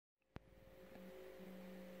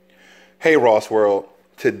Hey Ross World,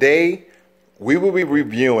 today we will be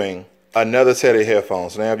reviewing another set of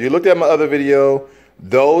headphones. Now if you looked at my other video,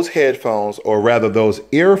 those headphones, or rather those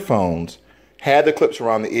earphones, had the clips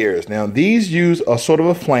around the ears. Now these use a sort of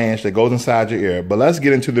a flange that goes inside your ear, but let's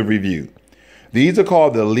get into the review. These are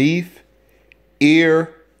called the Leaf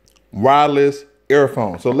Ear Wireless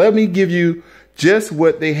Earphones. So let me give you just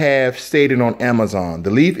what they have stated on Amazon.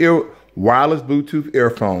 The Leaf Ear Wireless Bluetooth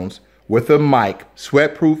Earphones with a mic,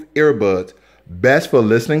 sweat-proof earbuds, best for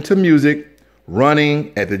listening to music,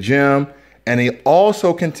 running, at the gym, and they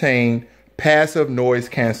also contain passive noise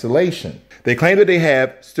cancellation. They claim that they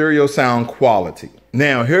have stereo sound quality.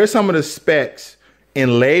 Now, here are some of the specs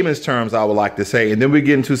in layman's terms I would like to say, and then we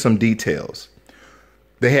get into some details.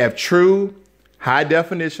 They have true high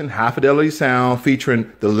definition, high fidelity sound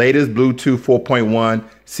featuring the latest Bluetooth 4.1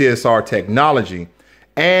 CSR technology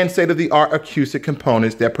and state-of-the-art acoustic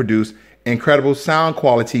components that produce incredible sound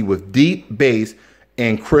quality with deep bass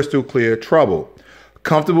and crystal clear treble.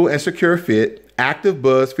 Comfortable and secure fit, active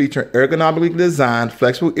buds featuring ergonomically designed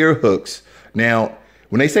flexible ear hooks. Now,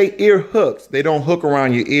 when they say ear hooks, they don't hook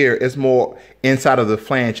around your ear. It's more inside of the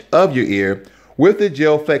flange of your ear with the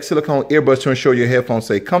gel flex silicone earbuds to ensure your headphones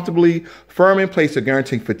stay comfortably firm in place to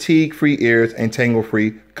guarantee fatigue-free ears and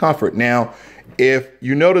tangle-free comfort. Now, if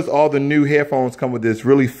you notice, all the new headphones come with this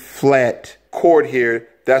really flat cord here.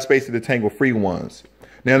 That's basically the tangle-free ones.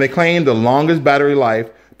 Now, they claim the longest battery life.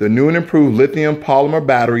 The new and improved lithium polymer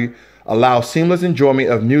battery allows seamless enjoyment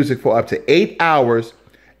of music for up to 8 hours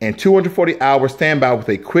and 240 hours standby with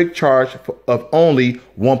a quick charge of only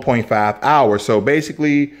 1.5 hours. So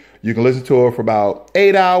basically, you can listen to it for about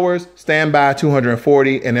 8 hours, standby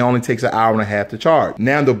 240, and it only takes an hour and a half to charge.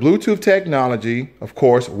 Now, the Bluetooth technology, of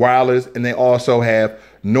course, wireless, and they also have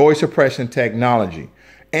noise suppression technology.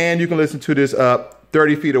 And you can listen to this up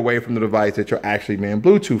 30 feet away from the device that you're actually being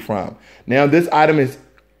Bluetooth from. Now, this item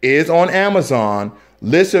is on Amazon,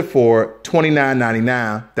 listed for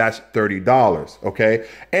 $29.99. That's $30, okay?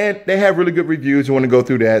 And they have really good reviews. You want to go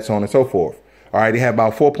through that, so on and so forth. All right, they have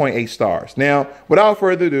about 4.8 stars. Now, without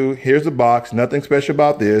further ado, here's the box. Nothing special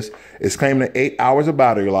about this. It's claiming 8 hours of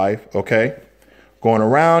battery life, okay? Going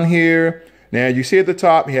around here. Now, you see at the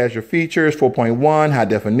top, it has your features, 4.1, high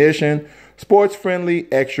definition, sports friendly,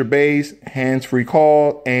 extra bass, hands-free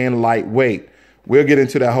call, and lightweight. We'll get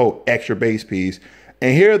into that whole extra bass piece.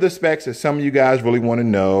 And here are the specs that some of you guys really want to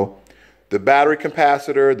know. The battery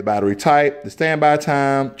capacitor, the battery type, the standby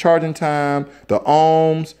time, charging time, the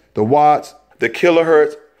ohms, the watts, the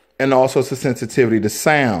kilohertz, and also the sensitivity to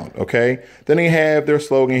sound, okay? Then they have their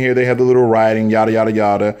slogan here. They have the little writing, yada, yada,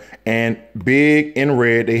 yada. And big in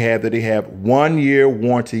red, they have 1 year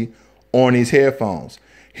warranty on these headphones.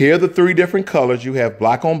 Here are the 3 different colors. You have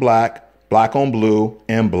black on black, black on blue,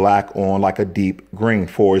 and black on like a deep green,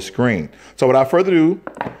 forest green. So without further ado,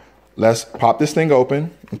 let's pop this thing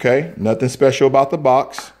open, okay? Nothing special about the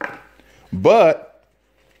box, but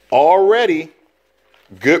already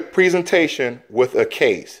good presentation with a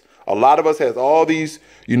case. A lot of us has all these,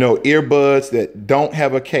 earbuds that don't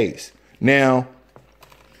have a case. Now,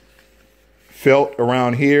 felt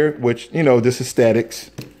around here, which, this is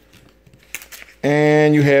statics.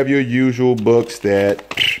 And you have your usual books that,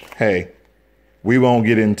 hey, we won't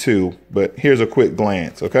get into, but here's a quick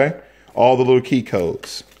glance, okay? All the little key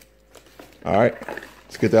codes. All right,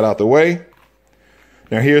 let's get that out the way.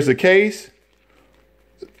 Now here's the case.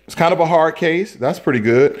 It's kind of a hard case. That's pretty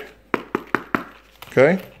good.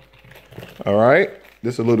 Okay. All right.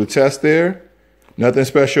 Just a little test there. Nothing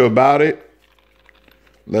special about it.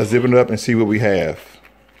 Let's zip it up and see what we have.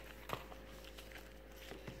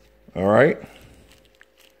 All right.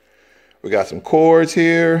 We got some cords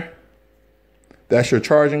here. That's your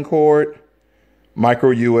charging cord.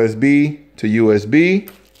 Micro USB to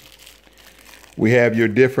USB. We have your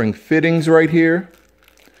different fittings right here.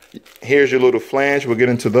 Here's your little flange. We'll get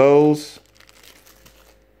into those.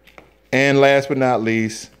 And last but not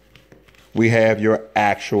least, we have your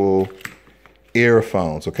actual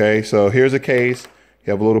earphones, okay? So here's a case.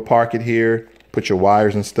 You have a little pocket here. Put your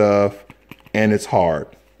wires and stuff. And it's hard,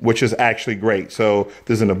 which is actually great. So if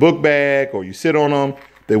this is in a book bag or you sit on them,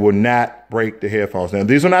 they will not break the headphones. Now,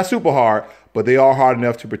 these are not super hard, but they are hard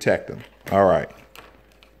enough to protect them. All right.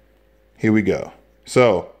 Here we go.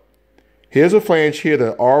 So here's a flange here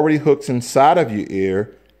that already hooks inside of your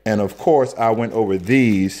ear. And of course, I went over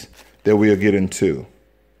these that we'll get into.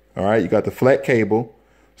 All right, you got the flat cable.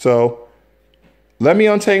 So let me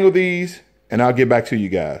untangle these and I'll get back to you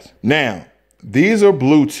guys. Now, these are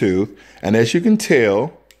Bluetooth. And as you can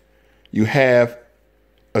tell, you have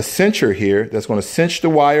a cincher here that's going to cinch the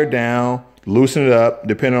wire down, loosen it up,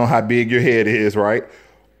 depending on how big your head is, right?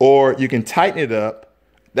 or you can tighten it up.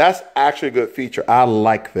 That's actually a good feature. I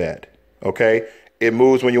like that. Okay. It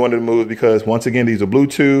moves when you want it to move because once again, these are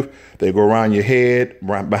Bluetooth. They go around your head,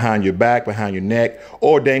 right behind your back, behind your neck,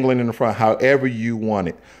 or dangling in the front, however you want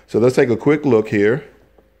it. So let's take a quick look here.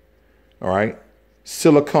 All right.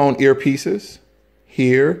 Silicone earpieces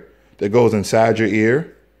here that goes inside your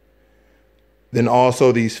ear. Then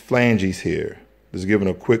also these flanges here. Just giving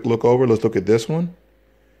a quick look over. Let's look at this one.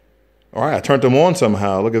 All right. I turned them on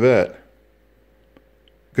somehow. Look at that.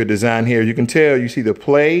 Good design here. You can tell you see the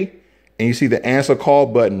play and you see the answer call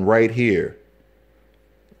button right here.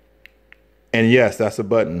 And yes, that's a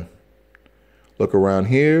button. Look around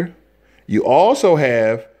here. You also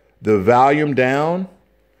have the volume down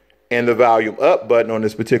and the volume up button on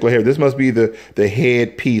this particular here. This must be the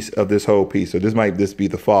head piece of this whole piece. So this might just be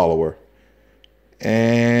the follower.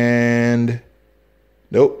 And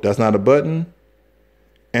nope, that's not a button.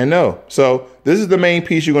 And no. So this is the main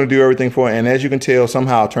piece you're going to do everything for. And as you can tell,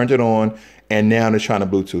 somehow I turned it on and now it's trying to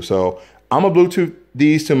Bluetooth. So I'm going to Bluetooth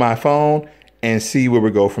these to my phone and see where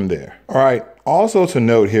we go from there. All right. Also to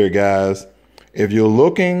note here, guys, if you're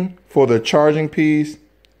looking for the charging piece,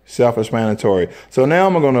 self-explanatory. So now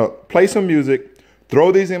I'm going to play some music,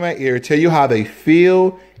 throw these in my ear, tell you how they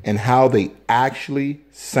feel and how they actually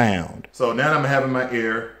sound. So now I'm having my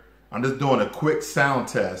ear. I'm just doing a quick sound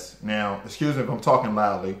test. Now, excuse me if I'm talking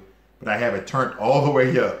loudly, but I have it turned all the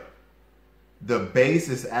way up. The bass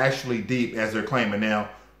is actually deep as they're claiming. Now,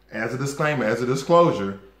 as a disclaimer, as a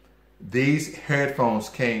disclosure, these earphones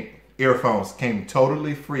came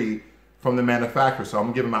totally free from the manufacturer. So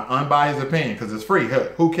I'm giving my unbiased opinion because it's free.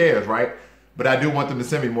 Who cares, right? But I do want them to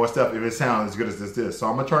send me more stuff if it sounds as good as this. So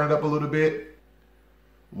I'm going to turn it up a little bit.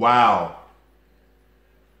 Wow.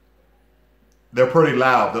 They're pretty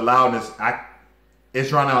loud. The loudness, it's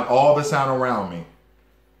drowning out all the sound around me.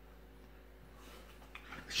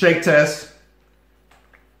 Shake test.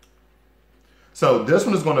 So this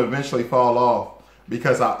one is going to eventually fall off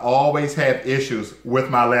because I always have issues with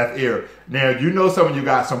my left ear. Now, you know some of you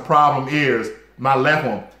got some problem ears. My left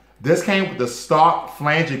one. This came with the stock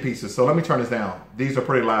flangy pieces. So let me turn this down. These are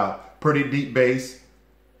pretty loud. Pretty deep bass.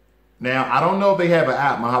 Now, I don't know if they have an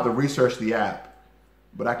app. I'll have to research the app.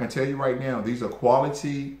 But I can tell you right now, these are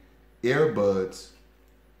quality earbuds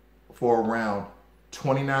for around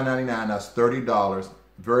 $29.99. That's $30.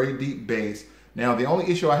 Very deep bass. Now, the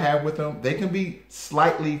only issue I have with them, they can be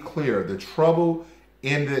slightly clear. The trouble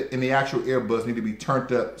in the actual earbuds need to be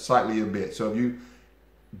turned up slightly a bit. So if you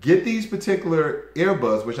get these particular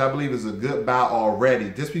earbuds, which I believe is a good buy already,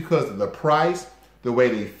 just because of the price, the way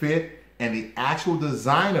they fit, and the actual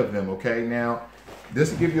design of them, okay? Now,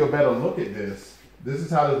 this will give you a better look at this. This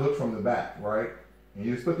is how it looks from the back, right? And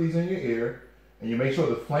you just put these in your ear, and you make sure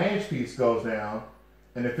the flange piece goes down,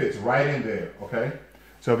 and it fits right in there, okay?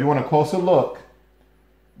 So if you want a closer look,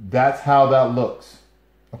 that's how that looks,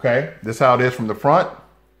 okay? This is how it is from the front,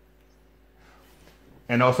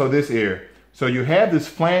 and also this ear. So you have this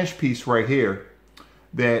flange piece right here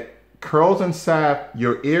that curls inside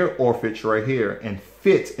your ear orifice right here and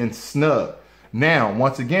fits and snug. Now,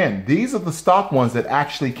 once again, these are the stock ones that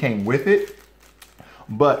actually came with it.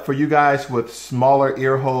 But for you guys with smaller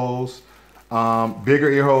ear holes,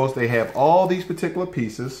 bigger ear holes, they have all these particular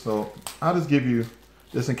pieces. So I'll just give you,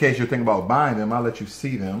 just in case you're thinking about buying them, I'll let you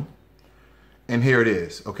see them. And here it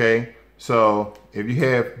is, okay? So if you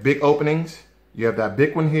have big openings, you have that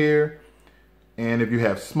big one here. And if you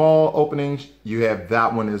have small openings, you have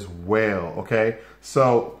that one as well, okay?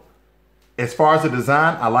 So as far as the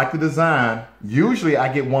design, I like the design. Usually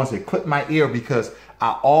I get ones that clip my ear because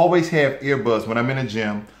I always have earbuds when I'm in a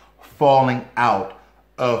gym falling out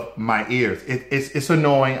of my ears. It's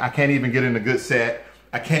annoying. I can't even get in a good set.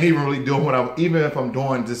 I can't even really do it even if I'm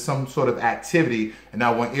doing just some sort of activity and I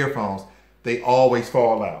want earphones, they always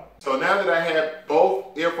fall out. So now that I have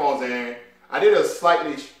both earphones in, I did a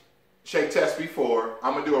slightly shake test before.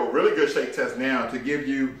 I'm gonna do a really good shake test now to give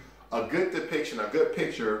you a good depiction, a good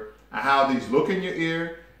picture of how these look in your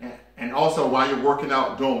ear, and also while you're working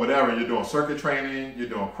out, doing whatever, you're doing circuit training, you're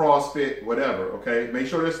doing CrossFit, whatever, okay? Make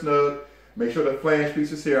sure they're snug, make sure the flange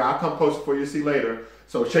piece is here. I'll come closer for you to see later.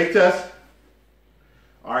 So shake test.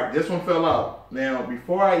 All right, this one fell out. Now,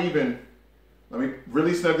 before I even, let me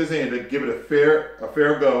really snug this in to give it a fair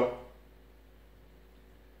go.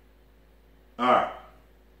 All right.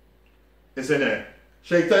 It's in there.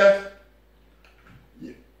 Shake test.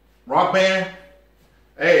 Rock band.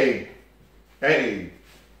 Hey.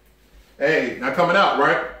 Not coming out,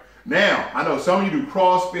 right? Now, I know some of you do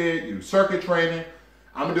CrossFit, you do circuit training.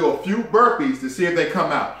 I'm going to do a few burpees to see if they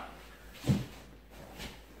come out.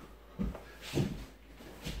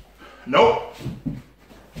 Nope.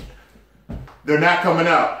 they're not coming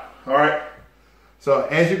out. All right. So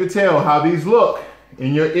as you can tell how these look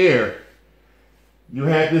in your ear, you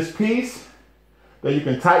have this piece that you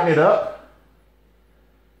can tighten it up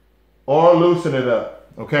or loosen it up.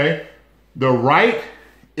 Okay. The right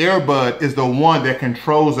earbud is the one that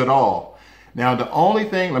controls it all. Now the only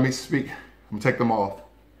thing, let me speak, I'm gonna take them off.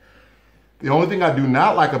 The only thing I do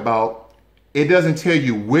not like about it, doesn't tell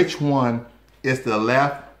you which one is the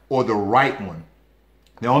left or the right one.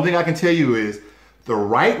 The only thing I can tell you is the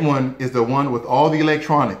right one is the one with all the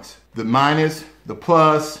electronics, the minus, the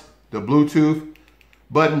plus, the Bluetooth,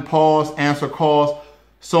 button, pause, answer calls,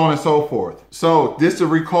 so on and so forth. So just to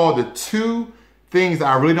recall the two things that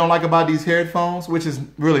I really don't like about these headphones, which is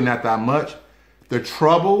really not that much. The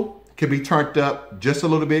treble can be turned up just a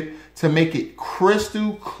little bit to make it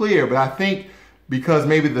crystal clear, but I think because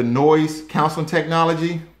maybe the noise canceling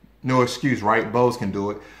technology, no excuse, right? Bose can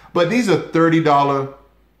do it. But these are $30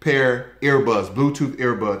 pair earbuds, Bluetooth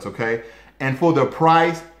earbuds, okay? And for the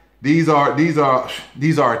price, these are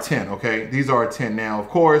a 10, okay? These are a 10. Now, of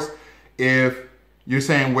course, if you're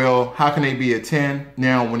saying, well, how can they be a 10?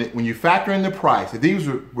 Now, when you factor in the price, if these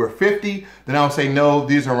were 50, then I would say no,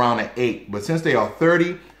 these are around an 8. But since they are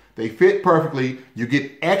 30, they fit perfectly. You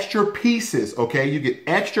get extra pieces, okay? You get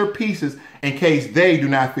extra pieces in case they do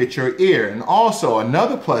not fit your ear. And also,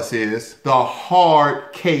 another plus is the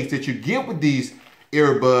hard case that you get with these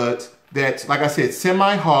earbuds that's, like I said,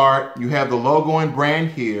 semi-hard. You have the logo and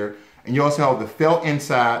brand here, and you also have the felt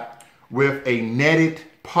inside with a netted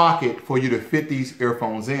pocket for you to fit these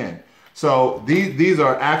earphones in. So these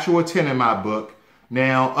are actual 10 in my book.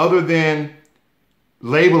 Now, other than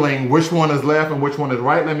labeling which one is left and which one is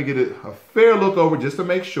right, let me get a fair look over just to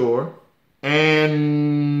make sure.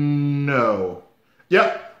 And no.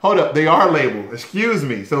 Yep, hold up, they are labeled, excuse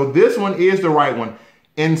me. So this one is the right one.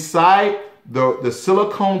 Inside the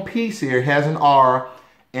silicone piece here has an R,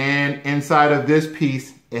 and inside of this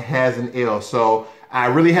piece, it has an L. So I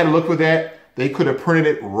really had to look for that. They could have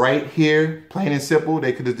printed it right here, plain and simple.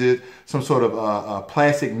 They could have did some sort of a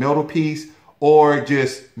plastic metal piece, or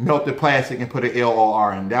just melt the plastic and put an L or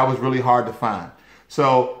R in. That was really hard to find.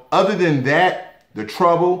 So other than that, the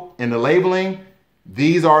trouble and the labeling,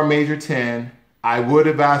 these are a major 10. I would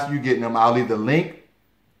advise you getting them. I'll leave the link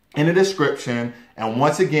in the description. And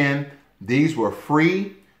once again, these were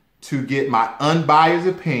free to get my unbiased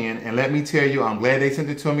opinion. And let me tell you, I'm glad they sent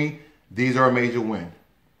it to me. These are a major win.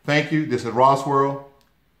 Thank you. This is Ross World.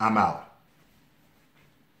 I'm out.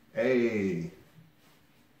 Hey.